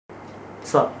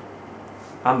Sup?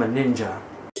 I'm a ninja.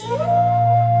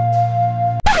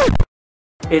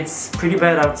 It's pretty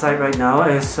bad outside right now,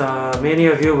 as many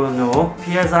of you will know.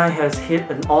 PSI has hit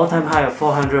an all-time high of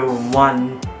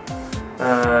 401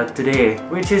 today,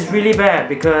 which is really bad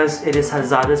because it is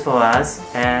hazardous for us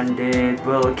and it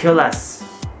will kill us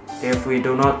if we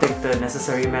do not take the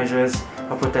necessary measures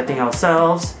of protecting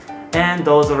ourselves and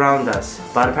those around us.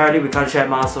 But apparently we can't share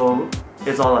masks, so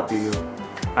it's all up to you.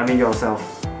 I mean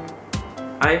yourself.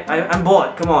 I'm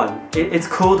bored, come on. It's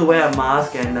cool to wear a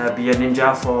mask and be a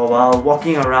ninja for a while,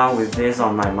 walking around with this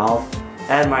on my mouth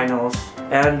and my nose.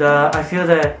 And I feel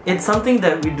that it's something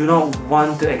that we do not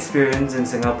want to experience in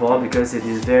Singapore because it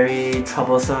is very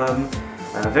troublesome,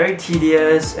 very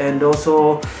tedious, and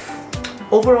also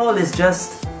overall it's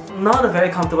just not a very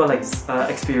comfortable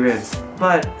experience.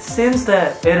 But since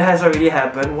that it has already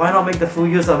happened, why not make the full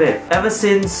use of it? Ever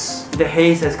since the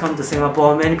haze has come to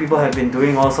Singapore, many people have been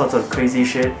doing all sorts of crazy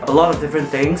shit. A lot of different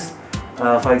things.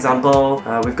 For example,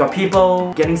 we've got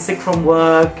people getting sick from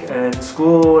work and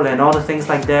school and all the things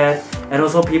like that. And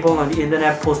also people on the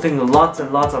internet posting lots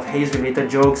and lots of haze related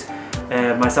jokes,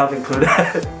 myself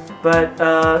included.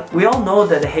 But we all know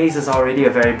that the haze is already a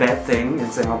very bad thing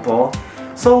in Singapore.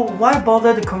 So why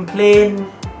bother to complain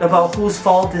about whose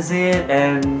fault is it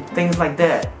and things like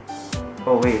that?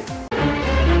 Oh wait.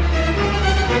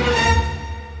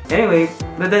 Anyway,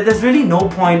 there's really no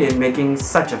point in making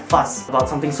such a fuss about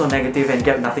something so negative and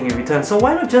get nothing in return. So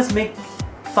why not just make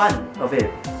fun of it?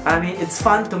 I mean, it's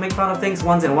fun to make fun of things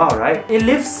once in a while, right? It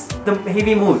lifts the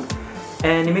heavy mood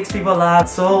and it makes people laugh.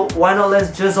 So why not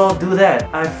let's just all do that?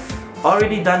 I've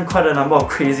already done quite a number of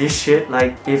crazy shit.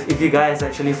 Like if you guys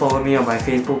actually follow me on my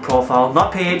Facebook profile,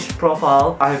 not page,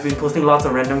 profile, I've been posting lots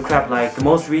of random crap. Like the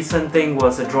most recent thing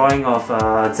was a drawing of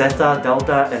Zeta,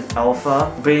 Delta and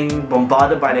Alpha being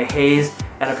bombarded by the haze,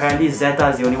 and apparently Zeta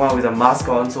is the only one with a mask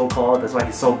on, so called, that's why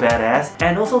he's so badass.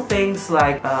 And also things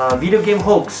like video game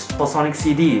hoax for Sonic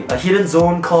CD, a hidden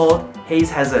zone called Haze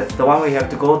Hazard, the one where you have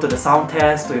to go to the sound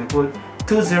test to input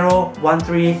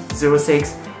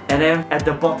 201306, and then at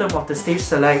the bottom of the stage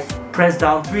select, press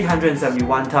down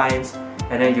 371 times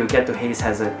and then you get to Haze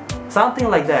Hazard. Something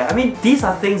like that. I mean, these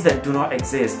are things that do not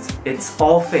exist. It's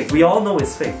all fake. We all know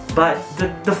it's fake. But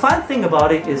the fun thing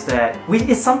about it is that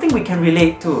it's something we can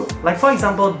relate to. Like for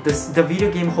example, the video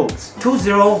game hoax,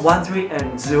 2013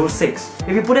 and 06.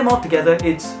 If you put them all together,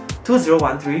 it's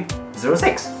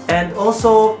 201306. And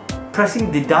also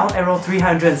pressing the down arrow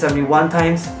 371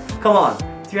 times. Come on.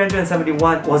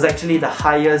 371 was actually the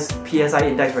highest PSI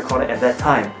index recorded at that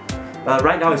time.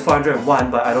 Right now it's 401,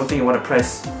 but I don't think you want to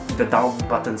press the down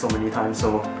button so many times,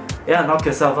 so yeah, knock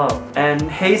yourself out.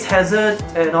 And Haze Hazard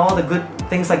and all the good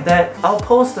things like that, I'll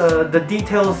post the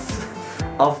details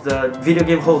of the video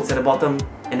game hoax at the bottom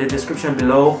in the description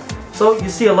below. So you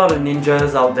see a lot of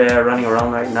ninjas out there running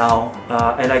around right now,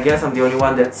 and I guess I'm the only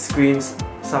one that screams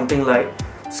something like,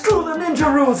 "Screw the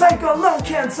ninja rules, I got lung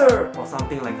cancer!" or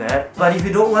something like that. But if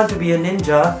you don't want to be a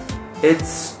ninja,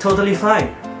 it's totally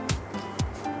fine.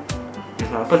 Is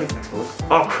my upper lip exposed?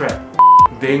 Oh crap.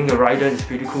 Being a rider is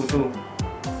pretty cool too.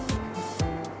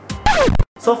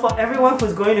 So for everyone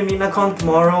who's going to Minnacon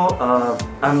tomorrow,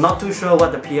 I'm not too sure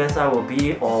what the PSI will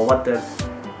be or what the...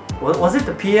 was it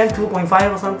the PM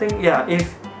 2.5 or something? Yeah,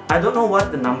 I don't know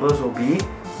what the numbers will be,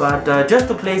 but just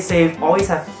to play safe, always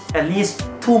have at least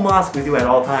 2 masks with you at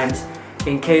all times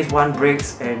in case one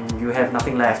breaks and you have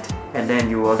nothing left and then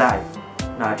you will die.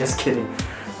 Nah, just kidding.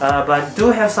 But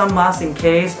do have some masks in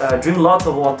case. Drink lots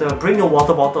of water. Bring your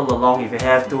water bottle along if you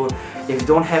have to. If you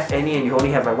don't have any and you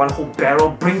only have like one whole barrel,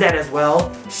 bring that as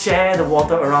well. Share the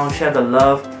water around, share the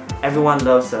love. Everyone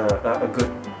loves a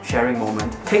good sharing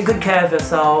moment. Take good care of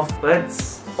yourself.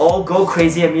 Let's all go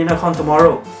crazy at Minnacon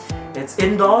tomorrow. It's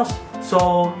indoors,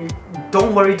 so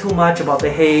don't worry too much about the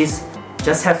haze.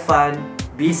 Just have fun,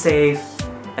 be safe,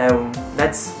 and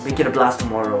let's make it a blast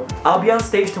tomorrow. I'll be on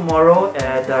stage tomorrow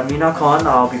at Minnacon.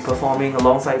 I'll be performing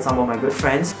alongside some of my good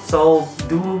friends. So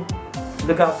do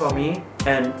look out for me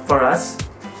and for us.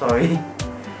 Sorry.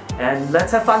 And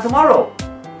let's have fun tomorrow.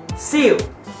 See you!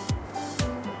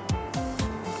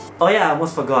 Oh yeah, I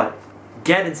almost forgot.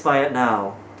 Get inspired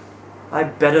now. I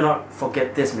better not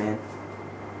forget this, man.